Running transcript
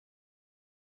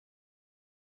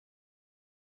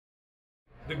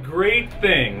The great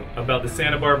thing about the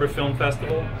Santa Barbara Film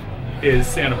Festival is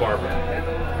Santa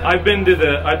Barbara. I've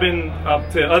been up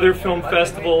to other film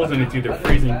festivals and it's either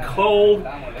freezing cold,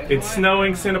 it's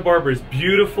snowing. Santa Barbara is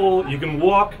beautiful. You can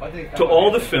walk to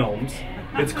all the films.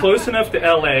 It's close enough to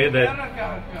LA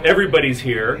that everybody's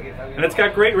here, and it's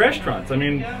got great restaurants. I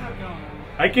mean,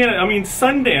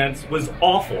 Sundance was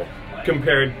awful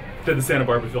compared to the Santa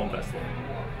Barbara Film Festival.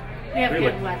 We have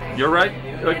good weather. You're right?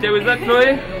 Okay with that,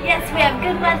 Chloe? Yes, we have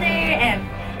good weather and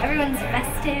everyone's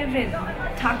festive and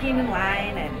talking in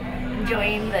line and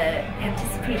enjoying the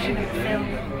anticipation of the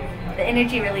film. The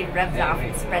energy really rubs off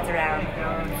and spreads around.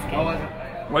 It's good.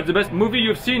 What's the best movie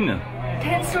you've seen?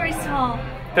 10 Stories Tall.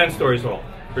 10 Stories Tall,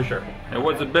 for sure. And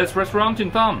what's the best restaurant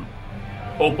in town?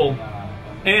 Opal.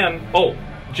 And,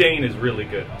 Jane is really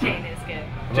good. Jane is good.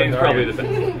 Jane's probably the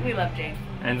best. We love Jane.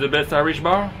 And the best Irish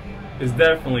bar? Is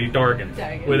definitely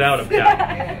Dargan, without a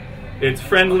doubt. It's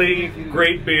friendly,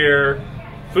 great beer,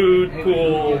 food,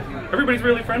 cool. Everybody's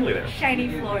really friendly there.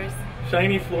 Shiny floors.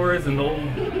 Shiny floors and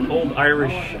old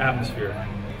Irish atmosphere.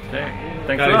 Okay,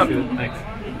 thanks a lot. Thanks.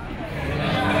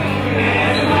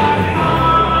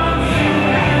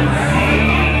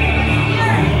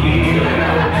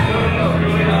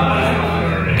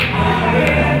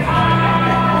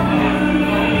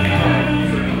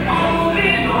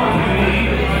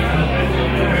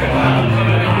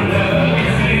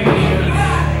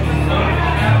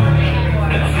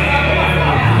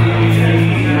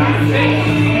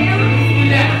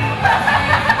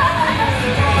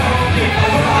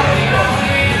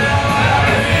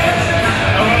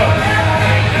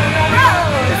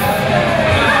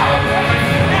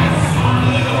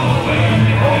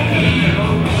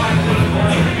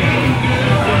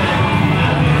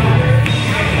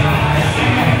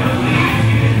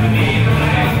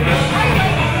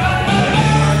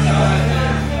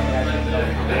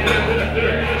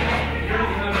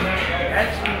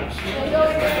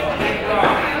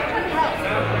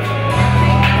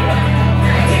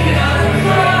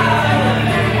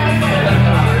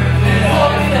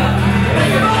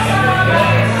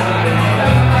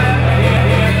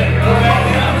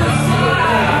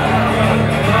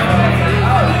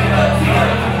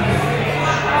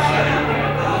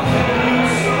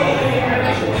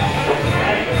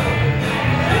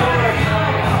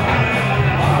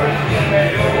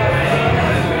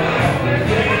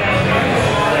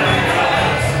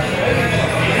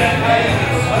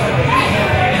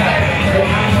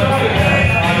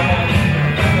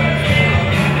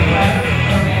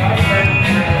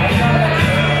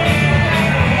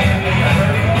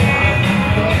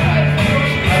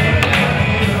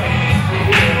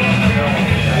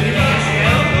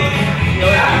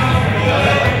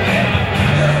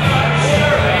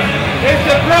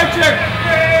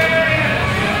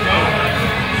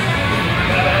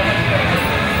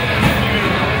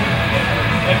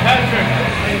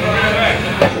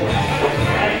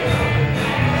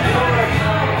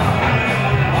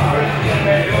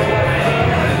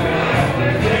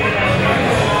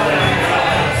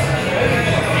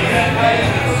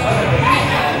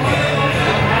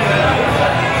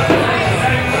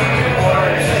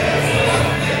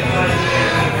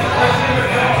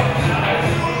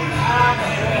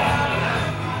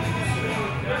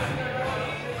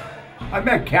 I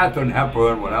met Katharine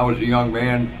Hepburn when I was a young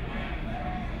man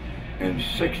in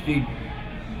 '62.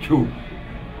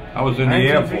 I was in the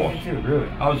Air Force. Really?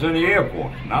 I was in the Air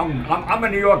Force. Now I'm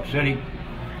in New York City.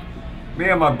 Me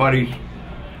and my buddies,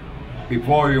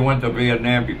 before we went to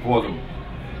Vietnam, before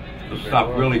the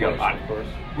stuff really got hot,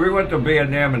 we went to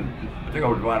Vietnam in, I think it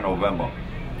was around November.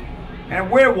 And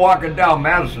we're walking down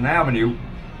Madison Avenue,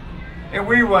 and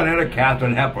we run into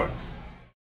Katharine Hepburn.